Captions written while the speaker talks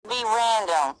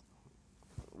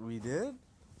We did?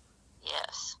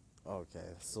 Yes. Okay,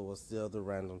 so what's the other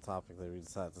random topic that we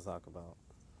decided to talk about?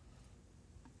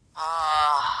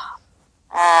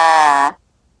 Uh,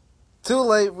 Too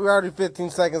late. We're already 15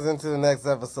 seconds into the next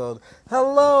episode.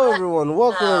 Hello, everyone.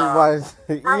 Welcome, uh,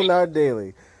 everybody, to E&R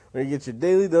Daily, where you get your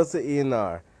daily dose of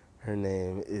E&R. Her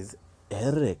name is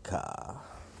Erica.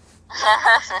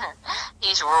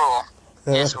 he's rural.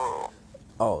 Just rural.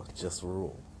 Oh, just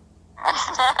rule.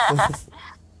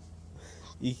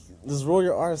 You just roll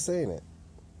your R saying it.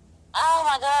 Oh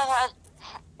my gosh.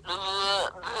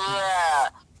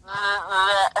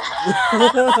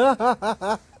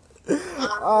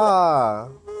 Ah.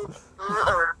 You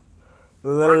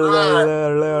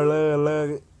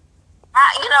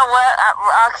know what?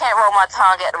 I can't roll my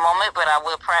tongue at the moment, but I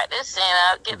will practice and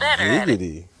I'll get better at it.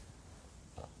 Giggity.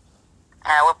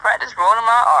 I will practice rolling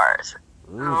my R's.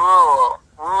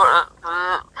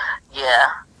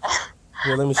 Yeah.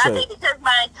 Here, let me I show you. think because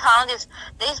my tongue is,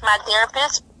 my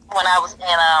therapist, when I was in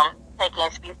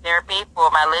taking speech therapy for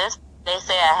my list, they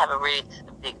say I have a really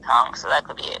big tongue, so that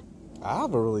could be it. I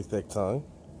have a really thick tongue.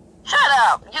 Shut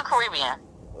up! You Caribbean.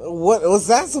 What's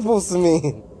that supposed to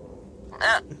mean?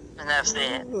 Enough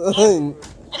said.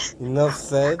 Enough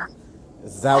said.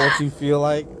 Is that what you feel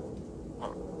like?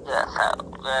 That's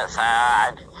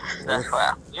how that's what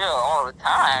I feel all the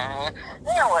time.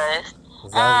 Anyways,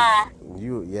 Is that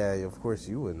you? Yeah, of course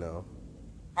you would know.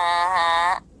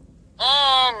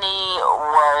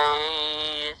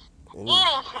 Anyways,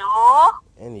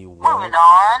 Anyway. moving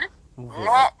on.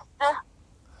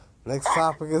 Next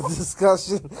topic of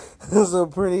discussion is a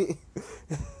pretty.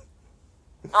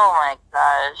 Oh my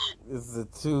gosh. This is a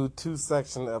two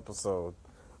section episode.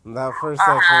 And that first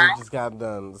section we just got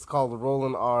done. It's called the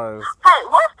Rolling R's. Hey,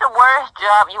 what's the worst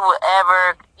job you would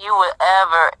ever,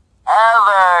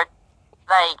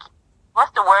 like,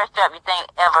 what's the worst job you think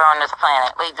ever on this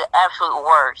planet? Like, the absolute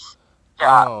worst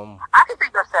job. I can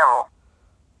think of several.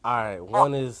 Alright,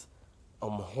 one is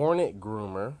Hornet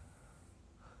Groomer.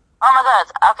 Oh my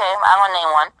gosh. Okay, I'm gonna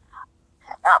name one.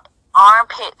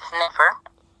 Armpit sniffer.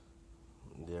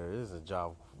 There is a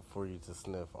job for you to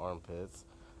sniff armpits.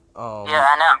 Yeah,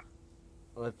 I know.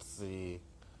 Let's see.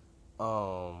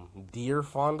 Deer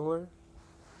fondler.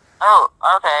 Oh,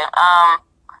 okay.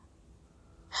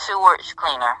 Sewage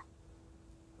cleaner.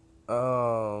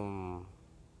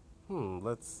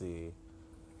 Let's see.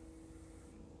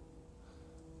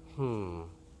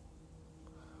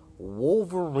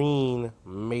 Wolverine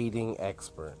mating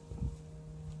expert.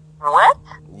 What?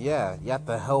 Yeah, you have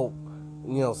to help,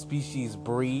 species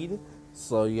breed,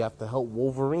 so you have to help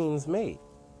wolverines mate.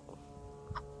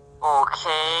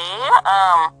 Okay.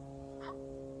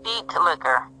 Feet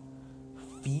licker.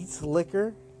 Feet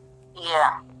licker?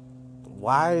 Yeah.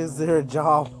 Why is there a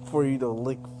job for you to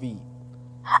lick feet?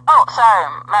 Oh, sorry,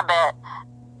 my bad.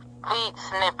 Weed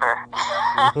sniffer.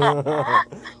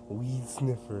 Weed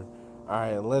sniffer.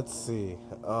 Alright, let's see.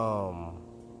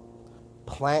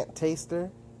 Plant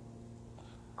taster?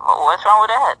 What's wrong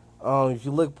with that? If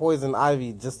you lick poison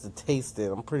ivy just to taste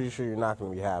it, I'm pretty sure you're not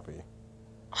going to be happy.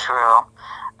 True.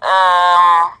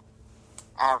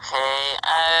 Okay.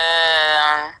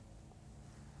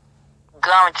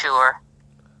 Gum chewer.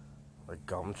 A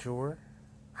gum chewer?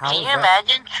 Can you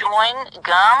imagine chewing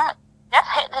gum? That's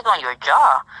hectic on your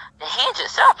jaw. The hinge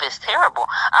itself is terrible.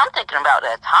 I'm thinking about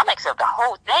the atomics of the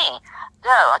whole thing.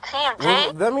 TMJ.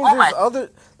 Well, that means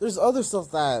there's other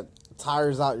stuff that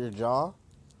tires out your jaw.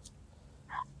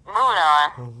 Moving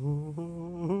on.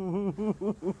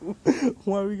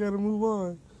 Why we gotta move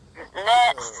on?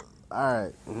 Next.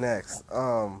 Alright, next.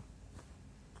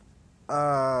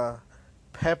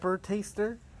 Pepper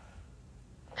taster?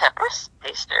 Pepper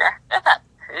taster? That's not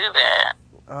too bad.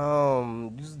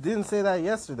 You didn't say that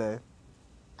yesterday.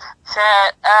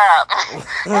 Shut up.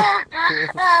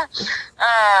 I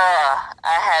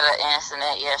had an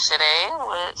incident yesterday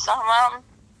with some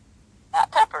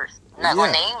peppers. Not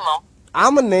gonna name them.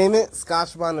 I'm gonna name it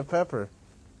Scotch Bonnet Pepper.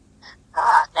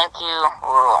 Thank you.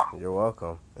 You're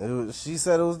welcome. She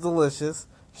said it was delicious.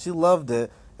 She loved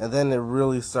it, and then it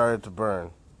really started to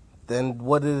burn. Then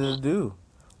what did it do?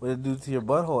 What did it do to your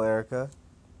butthole, Erica?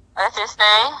 Let's just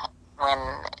say, when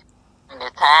the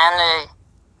time to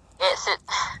exit,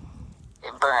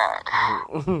 it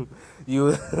burned.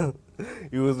 You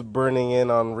was burning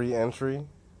in on re-entry?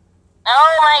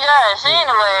 Oh my gosh,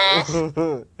 anyways.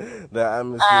 The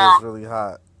atmosphere is really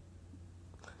hot.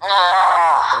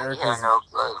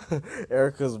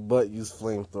 Erica's butt used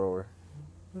flamethrower.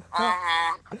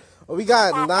 We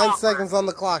got 9 seconds on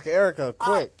the clock. Erica,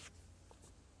 quick.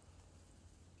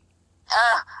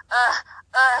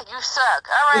 You suck.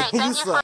 Alright, thank you for